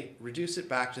 right? Reduce it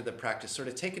back to the practice, sort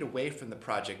of take it away from the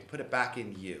project, put it back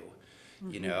in you,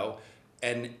 you know,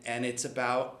 and it's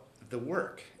about the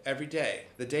work every day.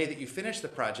 The day that you finish the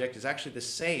project is actually the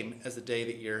same as the day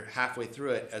that you're halfway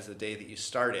through it, as the day that you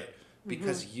start it,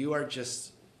 because you are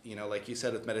just, you know, like you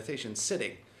said with meditation,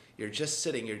 sitting. You're just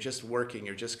sitting, you're just working,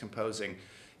 you're just composing,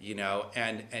 you know,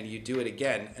 and you do it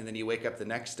again, and then you wake up the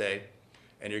next day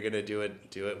and you're going to do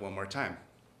it one more time.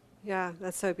 Yeah,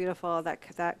 that's so beautiful. That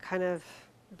kind of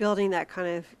building that kind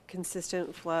of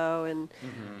consistent flow, and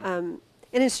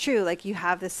it's true. Like, you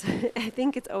have this. I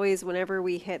think it's always whenever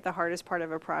we hit the hardest part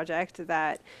of a project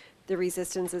that the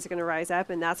resistance is going to rise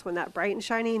up, and that's when that bright and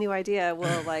shiny new idea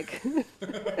will like, you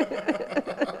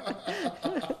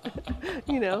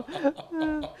know,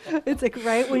 it's like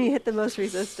right when you hit the most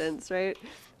resistance, right?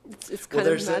 It's kind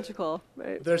of magical,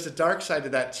 right? There's a dark side to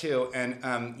that too,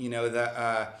 and you know,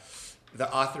 the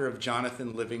author of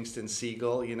Jonathan Livingston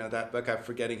Seagull, you know, that book, I'm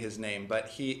forgetting his name, but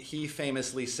he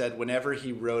famously said whenever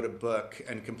he wrote a book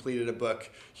and completed a book,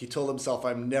 he told himself,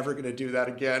 I'm never going to do that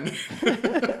again,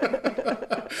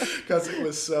 because it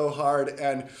was so hard.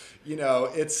 And, you know,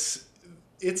 it's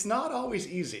not always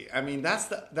easy. I mean, that's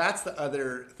the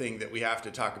other thing that we have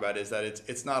to talk about, is that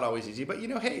it's not always easy. But, you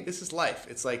know, hey, this is life.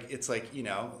 It's like, you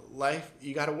know, life,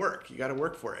 you got to work. You got to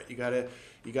work for it. You got to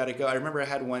go. I remember I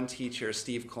had one teacher,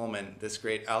 Steve Coleman, this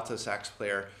great alto sax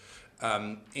player,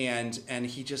 and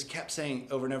he just kept saying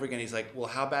over and over again, he's like, well,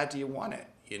 how bad do you want it?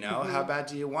 You know, how bad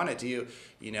do you want it? Do you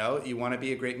know, you want to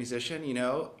be a great musician? You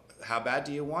know, how bad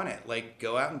do you want it? Like,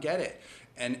 go out and get it.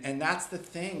 And that's the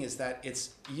thing, is that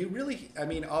it's, you really, I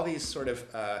mean, all these sort of,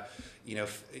 you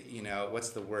know, what's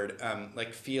the word?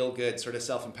 Like feel good sort of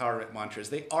self-empowerment mantras,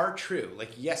 they are true.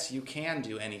 Like, yes, you can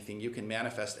do anything, you can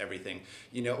manifest everything,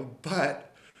 you know, but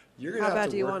you're going to have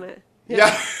to work. How bad do you want it?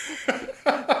 Yeah.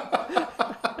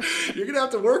 You're going to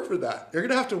have to work for that. You're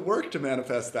going to have to work to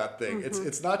manifest that thing.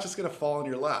 It's not just going to fall in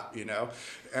your lap, you know?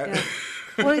 Yeah.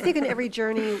 Well, I think in every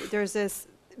journey, there's this,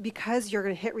 because you're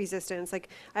going to hit resistance. Like,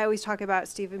 I always talk about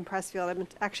Stephen Pressfield. I've been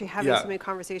actually having so many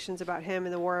conversations about him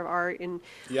and the War of Art. And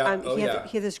he had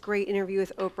this great interview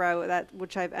with Oprah,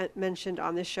 which I've mentioned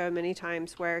on this show many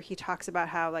times, where he talks about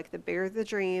how, like, the bigger the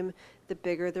dream, the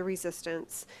bigger the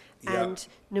resistance. And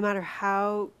no matter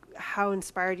how how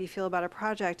inspired you feel about a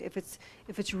project, if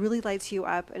it's really lights you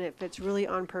up and if it's really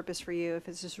on purpose for you, if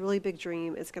it's this really big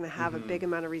dream, it's going to have a big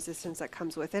amount of resistance that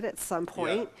comes with it at some Yeah.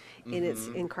 point in its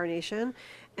incarnation.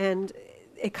 And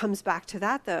it comes back to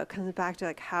that, though. It comes back to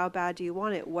like, how bad do you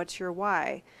want it? What's your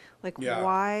why? Like, Yeah.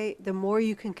 why, the more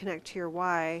you can connect to your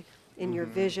why in your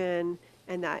vision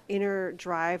and that inner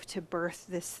drive to birth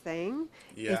this thing,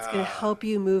 it's going to Yeah. help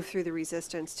you move through the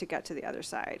resistance to get to the other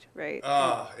side, right? And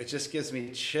Oh, it just gives me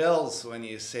chills when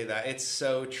you say that. It's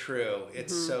so true.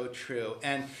 It's so true.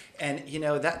 And you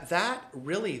know that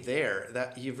really there,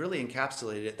 that you've really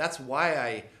encapsulated it. That's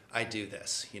why I do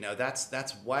this. You know,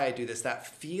 that's why I do this. That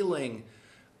feeling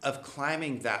of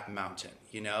climbing that mountain,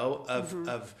 you know,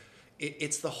 of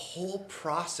it's the whole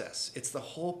process. It's the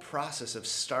whole process of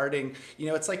starting. You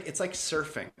know, it's like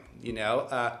surfing. You know,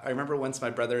 I remember once my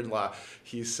brother-in-law,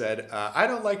 he said, "I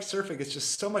don't like surfing. It's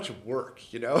just so much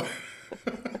work." You know.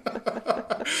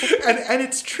 And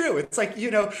it's true. It's like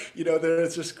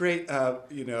there's this great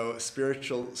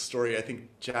spiritual story. I think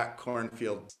Jack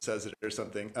Cornfield says it or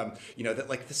something. That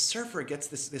like the surfer gets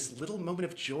this little moment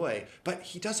of joy, but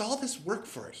he does all this work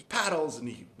for it. He paddles and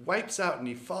he wipes out and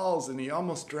he falls and he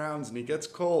almost drowns and he gets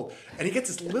cold and he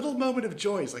gets this little moment of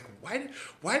joy. He's like,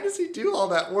 why does he do all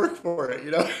that work for it?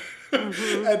 You know.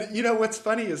 And you know what's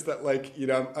funny is that like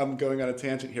I'm going on a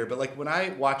tangent here, but like when I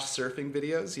watch surfing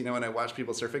videos, when I watch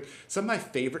people surfing, some of my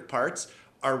favorite parts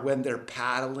are when they're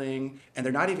paddling and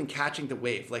they're not even catching the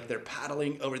wave. Like they're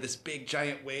paddling over this big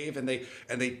giant wave and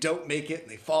they don't make it and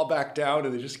they fall back down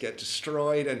and they just get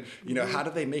destroyed. And how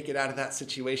do they make it out of that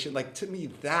situation? Like to me,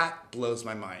 that blows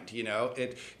my mind.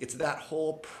 It's that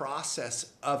whole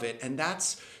process of it, and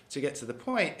that's to get to the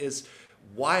point is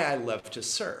why I love to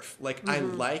surf. Like I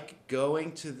like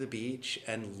going to the beach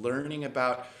and learning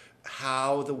about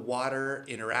how the water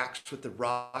interacts with the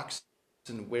rocks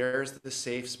and where's the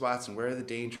safe spots and where are the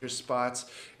dangerous spots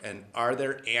and are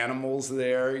there animals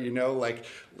there, like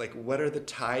what are the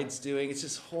tides doing? It's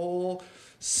this whole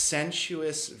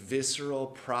sensuous, visceral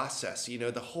process.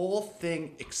 The whole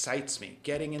thing excites me.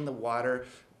 Getting in the water,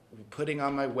 putting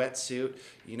on my wetsuit,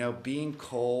 being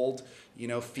cold,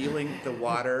 feeling the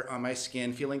water on my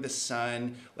skin, feeling the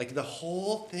sun, like the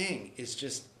whole thing is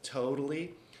just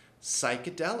totally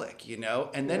psychedelic,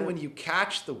 And then when you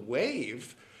catch the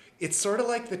wave, it's sort of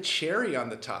like the cherry on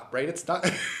the top, right? It's not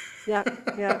yeah,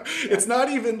 yeah. It's not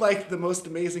even like the most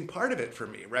amazing part of it for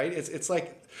me, right? It's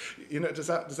like, does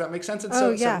that make sense? And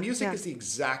so music is the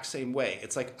exact same way.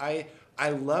 It's like I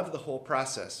love the whole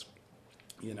process.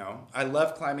 I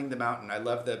love climbing the mountain. I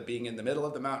love being in the middle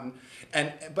of the mountain.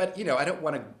 But I don't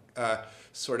want to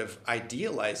sort of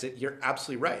idealize it. You're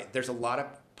absolutely right. There's a lot of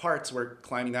parts where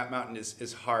climbing that mountain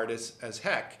is hard as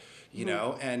heck,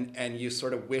 and you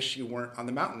sort of wish you weren't on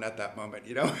the mountain at that moment,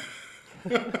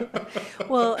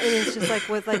 Well, and it's just like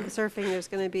with like surfing, there's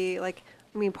going to be like,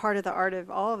 part of the art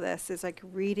of all of this is like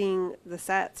reading the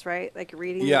sets, right? Like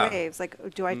reading the waves.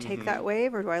 Like, do I take that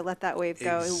wave or do I let that wave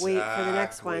go and wait for the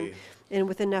next one? And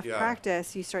with enough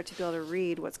practice, you start to be able to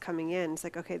read what's coming in. It's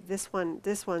like, okay, this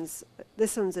one's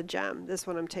a gem. This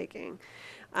one I'm taking.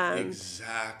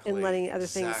 Exactly. And letting other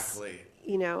things,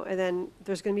 and then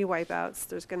there's going to be wipeouts.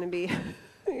 There's going to be,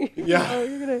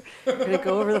 you're gonna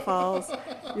go over the falls.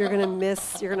 You're gonna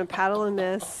miss. You're gonna paddle and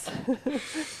miss.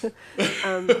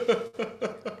 And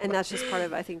that's just part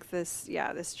of, I think, this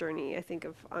journey. I think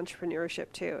of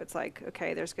entrepreneurship too. It's like,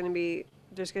 okay, there's gonna be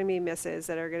misses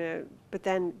that are gonna, but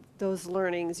then those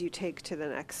learnings you take to the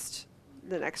next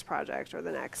project or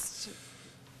the next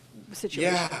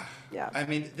situation. Yeah. I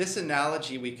mean, this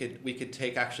analogy we could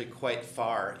take actually quite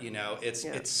far.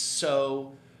 It's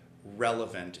so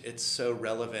relevant. It's so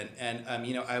relevant. And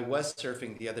I was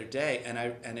surfing the other day,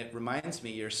 and it reminds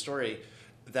me your story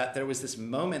that there was this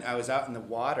moment I was out in the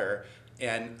water,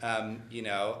 and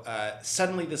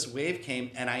suddenly this wave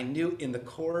came, and I knew in the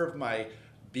core of my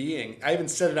being, I even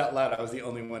said it out loud. I was the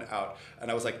only one out,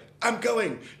 and I was like, "I'm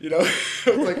going." It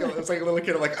was like a little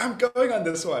kid. I'm like, "I'm going on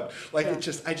this one." Like I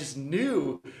just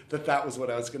knew that was what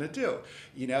I was going to do.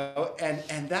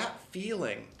 And that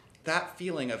feeling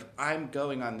of I'm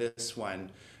going on this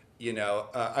one.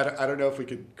 I don't know if we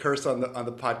could curse on the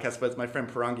podcast, but it's my friend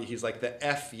Parangi. He's like the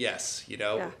F yes.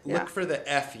 Look for the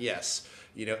F yes.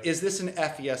 Is this an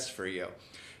F yes for you?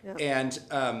 Yeah.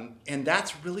 And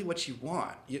that's really what you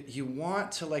want. You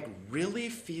want to like really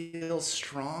feel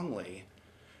strongly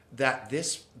that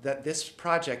this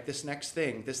project, this next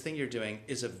thing, this thing you're doing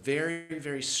is a very,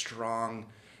 very strong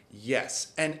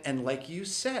yes. And like you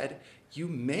said, you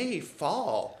may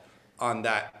fall on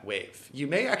that wave. You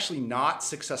may actually not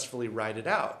successfully ride it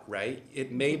out, right?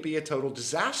 It may be a total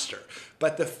disaster.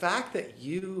 But the fact that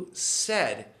you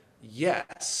said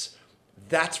yes,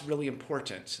 that's really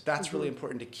important. That's really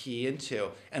important to key into.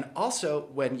 And also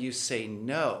when you say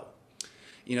no.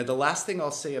 The last thing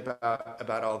I'll say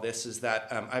about all this is that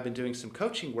I've been doing some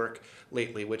coaching work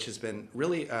lately, which has been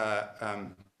really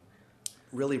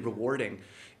really rewarding.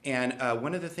 And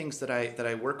one of the things that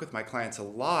I work with my clients a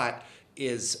lot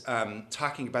is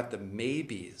talking about the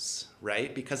maybes,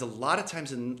 right? Because a lot of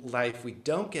times in life, we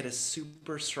don't get a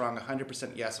super strong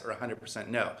 100% yes or 100%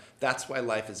 no. That's why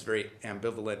life is very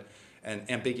ambivalent and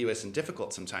ambiguous and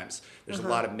difficult sometimes. There's a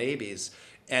lot of maybes.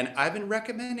 And I've been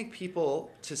recommending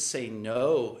people to say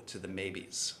no to the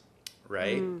maybes,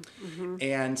 right?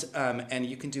 And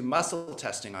you can do muscle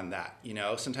testing on that.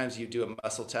 Sometimes you do a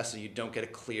muscle test and you don't get a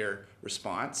clear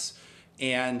response.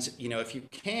 And if you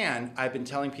can, I've been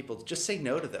telling people just say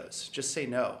no to those. Just say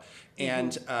no.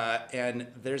 And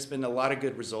there's been a lot of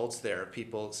good results there.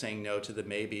 People saying no to the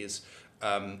maybes,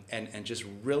 and just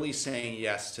really saying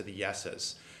yes to the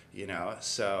yeses.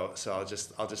 So I'll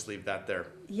just leave that there.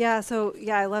 Yeah. So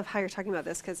I love how you're talking about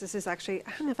this, because this is actually,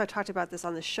 I don't know if I talked about this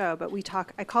on the show, but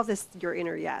I call this your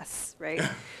inner yes, right?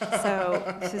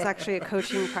 So this is actually a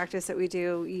coaching practice that we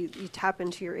do. You tap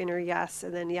into your inner yes,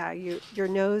 and then your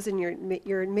no's and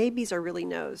your maybes are really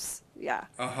no's. Yeah.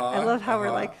 I love how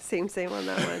we're like same on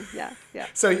that one. Yeah.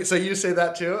 So you say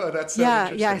that too? Oh, that's so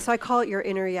interesting. Yeah. So I call it your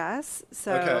inner yes.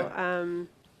 So okay.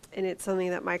 And it's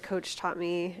something that my coach taught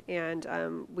me, and I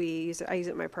use it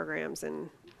in my programs, and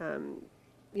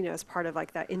as part of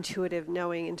like that intuitive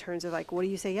knowing in terms of like, what do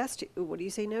you say yes to, what do you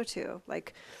say no to,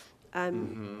 like,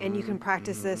 and you can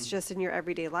practice this just in your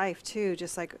everyday life too.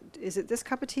 Just like, is it this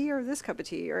cup of tea or this cup of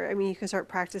tea? Or, you can start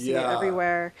practicing it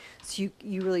everywhere. So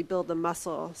you really build the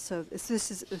muscle. So this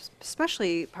is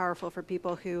especially powerful for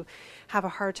people who have a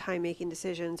hard time making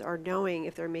decisions or knowing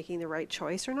if they're making the right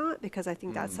choice or not, because I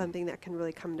think that's something that can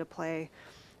really come into play,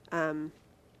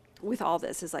 with all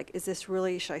this is like, is this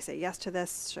really, should I say yes to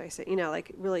this? Should I say,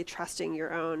 like really trusting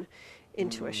your own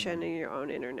intuition and your own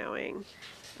inner knowing.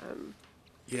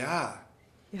 Yeah.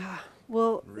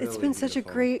 Well, Really it's been such a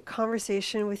beautiful. great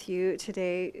conversation with you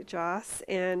today, Joss,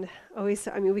 and always,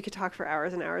 we could talk for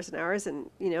hours and hours and hours, and,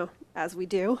 as we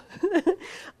do.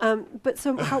 But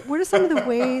so what are some of the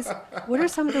ways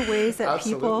that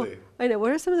people, Absolutely.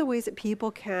 what are some of the ways that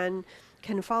people can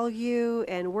follow you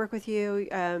and work with you?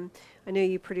 I know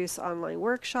you produce online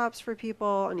workshops for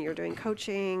people, and you're doing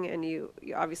coaching, and you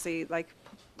obviously like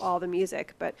all the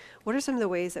music, but what are some of the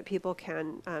ways that people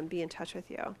can be in touch with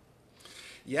you?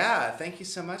 Yeah, thank you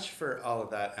so much for all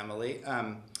of that, Emily.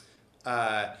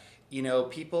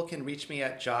 People can reach me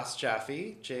at Joss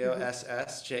Jaffe,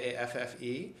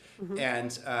 JossJaffe,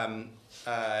 and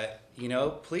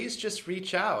please just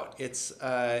reach out. It's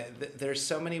there's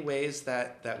so many ways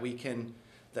that we can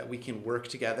work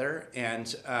together,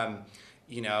 and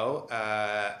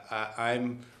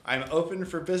I'm open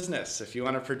for business. If you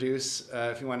want to produce,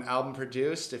 if you want an album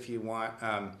produced, if you want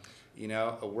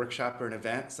a workshop or an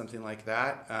event, something like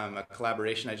that, a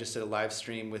collaboration. I just did a live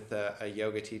stream with a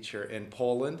yoga teacher in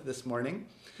Poland this morning,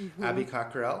 Abby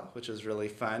Cockrell, which was really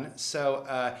fun. So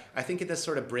I think in this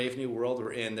sort of brave new world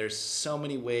we're in, there's so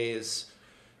many ways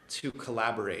to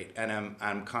collaborate, and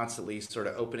I'm constantly sort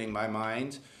of opening my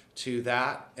mind to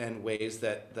that and ways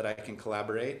that I can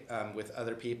collaborate with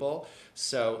other people.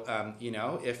 So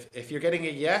if you're getting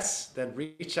a yes, then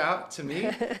reach out to me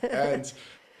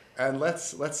and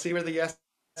let's see where the yes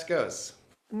goes.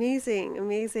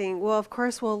 Amazing. Well, of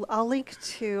course, I'll link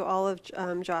to all of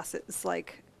Joss's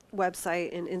like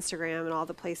website and Instagram and all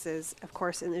the places, of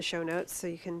course, in the show notes. So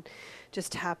you can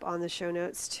just tap on the show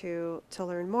notes to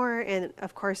learn more. And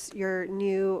of course, your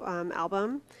new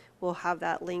album will have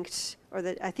that linked, or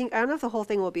that I don't know if the whole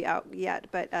thing will be out yet,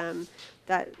 but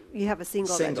that you have a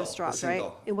single that just dropped, right?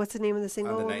 And what's the name of the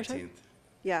single? On the 19th.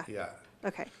 Yeah.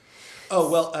 Okay. Oh,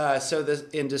 well, so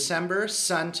in December,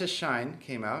 Sun to Shine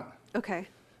came out. Okay.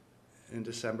 In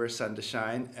December, Sun to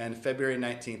Shine. And February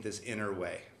 19th is Inner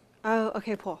Way. Oh,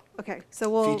 okay, cool. Okay,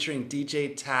 so featuring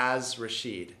DJ Taz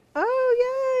Rashid.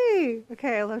 Oh, yay!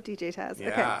 Okay, I love DJ Taz. Yeah.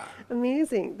 Okay,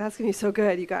 amazing. That's going to be so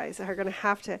good. You guys are going to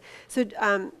have to, so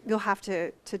you'll have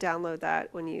to download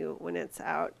that when it's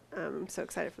out. I'm so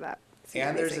excited for that.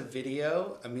 And there's a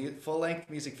video, full-length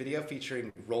music video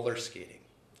featuring roller skating.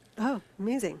 Oh,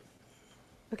 amazing.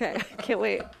 Okay, I can't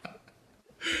wait.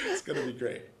 It's going to be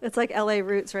great. It's like LA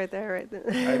roots right there, right?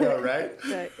 I know, right?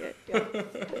 Yeah.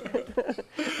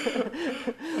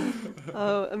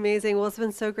 Oh, amazing. Well, it's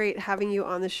been so great having you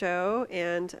on the show,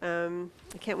 and I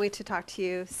can't wait to talk to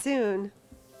you soon.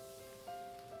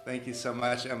 Thank you so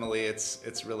much, Emily.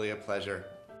 It's really a pleasure.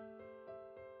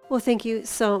 Well, thank you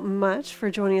so much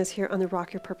for joining us here on the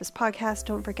Rock Your Purpose podcast.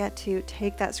 Don't forget to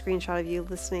take that screenshot of you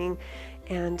listening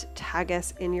and tag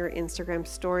us in your Instagram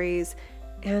stories.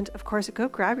 And of course, go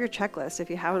grab your checklist. If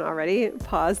you haven't already,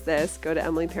 pause this, go to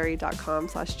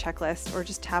emilyperry.com/checklist, or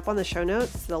just tap on the show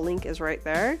notes. The link is right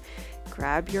there.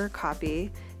 Grab your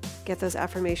copy, get those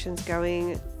affirmations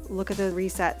going. Look at the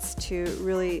resets to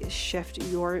really shift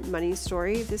your money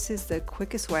story. This is the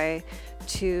quickest way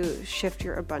to shift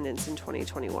your abundance in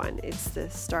 2021. It's the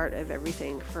start of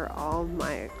everything for all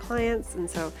my clients. And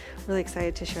so really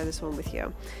excited to share this one with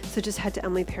you. So just head to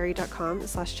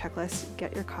emilyperry.com/checklist,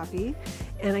 get your copy.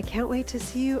 And I can't wait to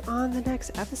see you on the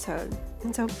next episode.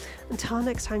 And so until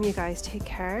next time, you guys, take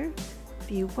care,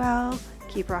 be well,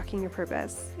 keep rocking your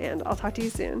purpose, and I'll talk to you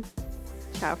soon.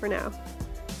 Ciao for now.